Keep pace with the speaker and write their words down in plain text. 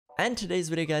And today's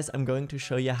video guys, I'm going to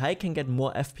show you how I can get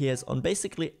more FPS on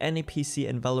basically any PC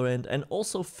in Valorant and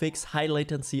also fix high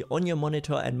latency on your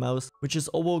monitor and mouse, which is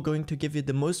overall going to give you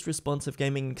the most responsive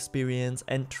gaming experience.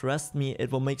 And trust me,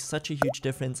 it will make such a huge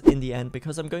difference in the end,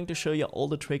 because I'm going to show you all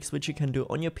the tricks which you can do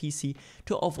on your PC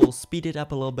to overall speed it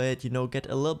up a little bit,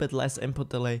 get a little bit less input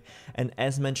delay, and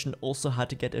as mentioned, also how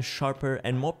to get a sharper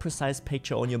and more precise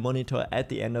picture on your monitor at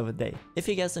the end of the day. If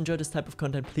you guys enjoy this type of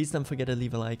content, please don't forget to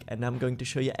leave a like, and I'm going to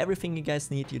show you everything you guys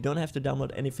need. You don't have to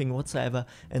download anything whatsoever,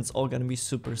 and it's all gonna be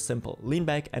super simple. Lean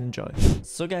back and enjoy.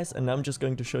 So guys, and now I'm just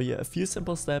going to show you a few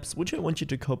simple steps which I want you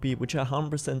to copy, which are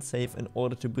 100% safe in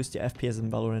order to boost your FPS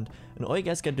in Valorant. And all you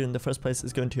guys can do in the first place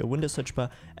is go into your Windows search bar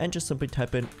and just simply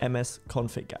type in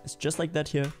msconfig, guys. Just like that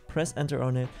here, press enter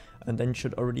on it, and then you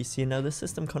should already see now the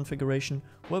system configuration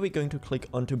where we're going to click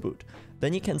onto boot.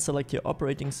 Then you can select your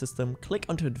operating system, click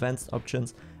onto advanced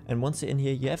options, and once you're in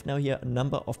here, you have now here a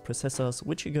number of processors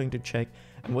which you're going to check,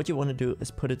 and what you want to do is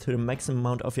put it to the maximum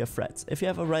amount of your threads. If you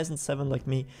have a Ryzen 7 like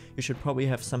me, you should probably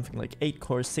have something like 8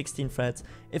 cores, 16 threads.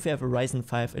 If you have a Ryzen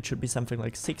 5, it should be something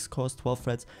like 6 cores, 12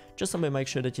 threads. Just simply make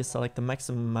sure that you select the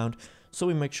maximum amount, so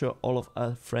we make sure all of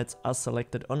our threads are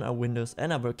selected on our windows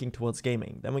and are working towards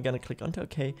gaming. Then we're gonna click onto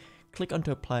OK, click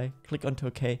onto apply, click onto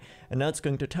OK, and now it's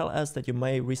going to tell us that you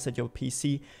may reset your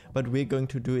PC, but we're going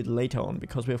to do it later on,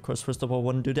 because we of course first of all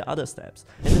want to do the other steps.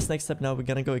 In this next step now, we're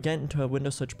gonna go again into our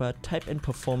Windows search bar, type in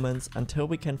performance until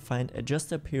we can find adjust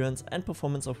the appearance and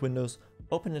performance of Windows.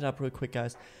 Open it up real quick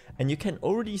guys, and you can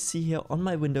already see here on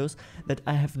my Windows that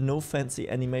I have no fancy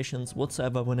animations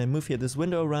whatsoever. When I move here this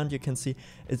window around, you can see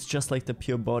it's just like the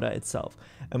pure border itself.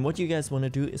 And what you guys want to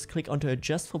do is click onto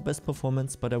adjust for best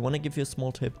performance, but I want to give you a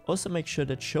small tip. Also make sure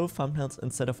that show thumbnails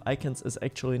instead of icons is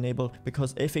actually enabled,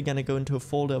 because if you're gonna go into a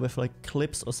folder with like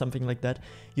clips or something like that,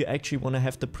 you actually want to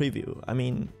have the preview. I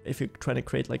mean, if you're trying to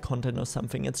create like content or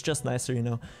something, it's just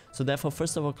nicer, So therefore,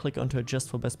 first of all, click onto adjust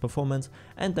for best performance,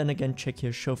 and then again check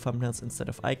here show thumbnails instead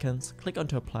of icons, click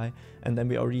onto apply, and then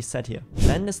we already set here.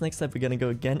 Then this next step, we're gonna go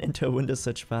again into a Windows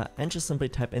search bar and just simply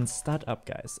type in startup,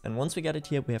 guys. And once we got it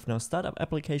here, we have now startup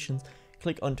applications.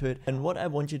 Click onto it, and what I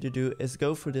want you to do is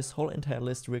go through this whole entire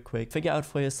list real quick, figure out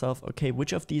for yourself, okay,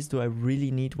 which of these do I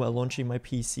really need while launching my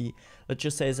PC. Let's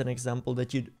just say as an example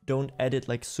that you don't edit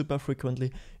like super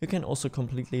frequently. You can also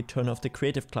completely turn off the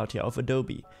Creative Cloud here of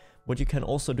Adobe. What you can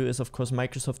also do is of course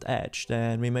Microsoft Edge.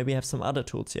 Then we maybe have some other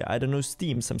tools here, I don't know,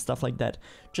 Steam, some stuff like that.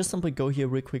 Just simply go here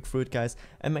real quick through it guys,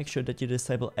 and make sure that you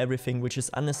disable everything which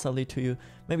is unnecessary to you.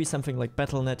 Maybe something like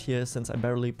Battle.net here, since I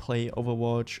barely play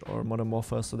Overwatch or Modern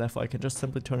Warfare, so therefore I can just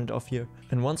simply turn it off here.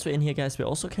 And once we're in here guys, we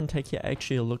also can take here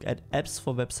actually a look at apps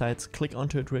for websites. Click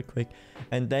onto it real quick,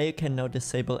 and there you can now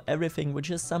disable everything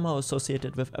which is somehow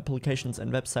associated with applications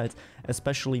and websites,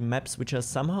 especially maps which are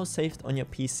somehow saved on your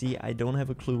PC. I don't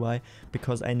have a clue why,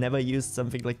 because I never used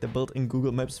something like the built-in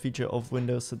Google Maps feature of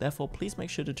Windows, so therefore please make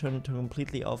sure to turn it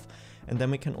completely off. And then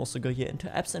we can also go here into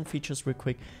apps and features real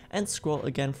quick and scroll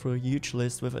again through a huge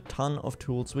list with a ton of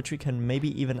tools which we can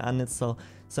maybe even uninstall.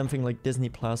 Something like Disney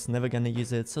Plus, never gonna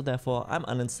use it, so therefore I'm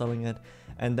uninstalling it,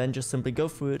 and then just simply go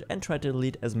through it and try to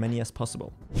delete as many as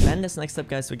possible. Then this next step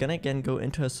guys, we're gonna again go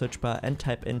into a search bar and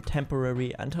type in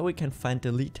temporary until we can find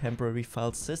delete temporary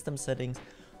files, system settings.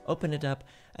 Open it up,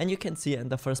 and you can see in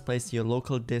the first place your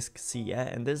local disk C,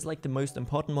 and this is like the most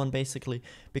important one basically,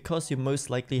 because you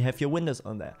most likely have your Windows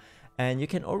on there. And you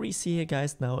can already see here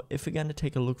guys, now if we're gonna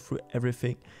take a look through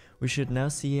everything, we should now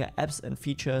see here apps and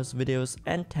features, videos,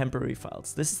 and temporary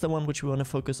files. This is the one which we want to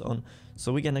focus on,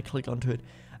 so we're gonna click onto it,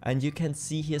 and you can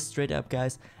see here straight up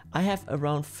guys, I have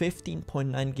around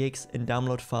 15.9 gigs in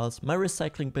download files. My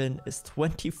recycling bin is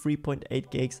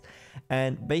 23.8 gigs,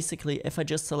 and basically if I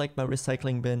just select my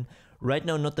recycling bin, right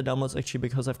now not the downloads actually,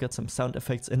 because I've got some sound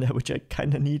effects in there which I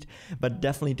kinda need, but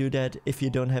definitely do that if you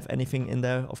don't have anything in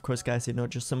there. Of course guys,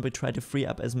 just simply try to free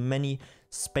up as many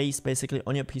space basically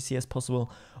on your PC as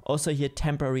possible. Also here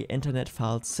temporary internet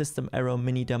files, system error,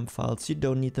 mini dump files, you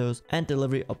don't need those, and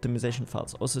delivery optimization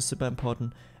files, also super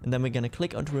important. And then we're gonna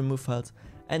click onto remove files,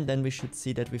 and then we should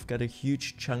see that we've got a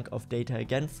huge chunk of data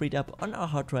again freed up on our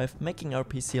hard drive, making our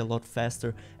PC a lot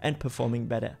faster and performing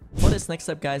better. For this next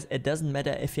step guys, it doesn't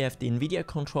matter if you have the Nvidia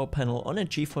control panel on a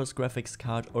GeForce graphics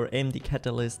card or AMD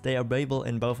Catalyst, they are available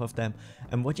in both of them.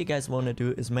 And what you guys want to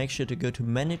do is make sure to go to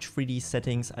manage 3D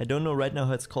settings. I don't know right now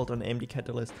how it's called on AMD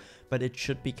Catalyst, but it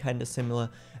should be kind of similar.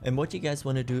 And what you guys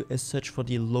want to do is search for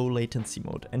the low latency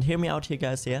mode. And hear me out here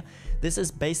guys, this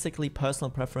is basically personal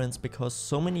preference, because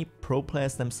so many pro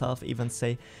players themselves even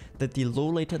say that the low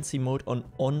latency mode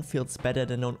on feels better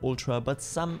than on ultra, but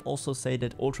some also say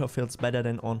that ultra feels better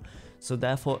than on. So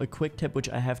therefore a quick tip which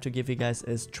I have to give you guys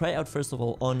is try out first of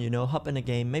all on, you know, hop in a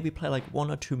game, maybe play like 1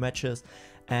 or 2 matches,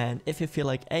 and if you feel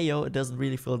like, hey yo, it doesn't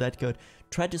really feel that good,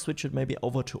 try to switch it maybe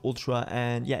over to ultra.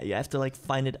 And yeah, you have to like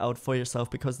find it out for yourself,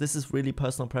 because this is really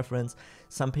personal preference.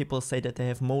 Some people say that they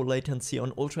have more latency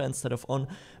on ultra instead of on,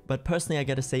 but personally I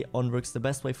gotta say on works the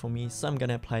best way for me, so I'm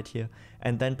gonna apply it here,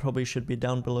 and then probably should be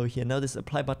down below here now this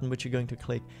apply button which you're going to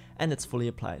click, and it's fully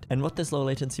applied. And what this low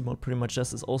latency mode pretty much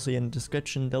does is also in the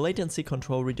description. The latency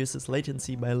control reduces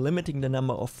latency by limiting the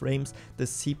number of frames the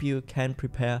CPU can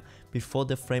prepare before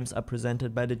the frames are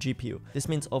presented by the GPU. This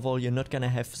means overall you're not gonna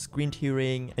have screen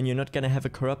tearing, and you're not gonna have a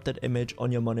corrupted image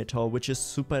on your monitor, which is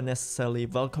super necessary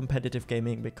while competitive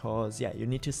gaming, because yeah, you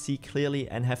need to see clearly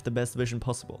and have the best vision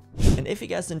possible. And if you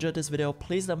guys enjoyed this video,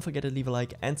 please don't forget to leave a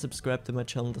like and subscribe to my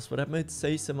channel. That's what I would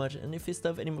say so much. And if you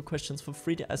still have any more questions, feel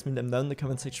free to ask me them down in the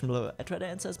comment section below. I try to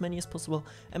answer as many as possible.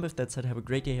 And with that said, have a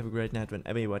great day, have a great night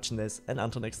whenever you're watching this, and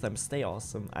until next time, stay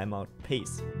awesome. I'm out.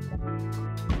 Peace.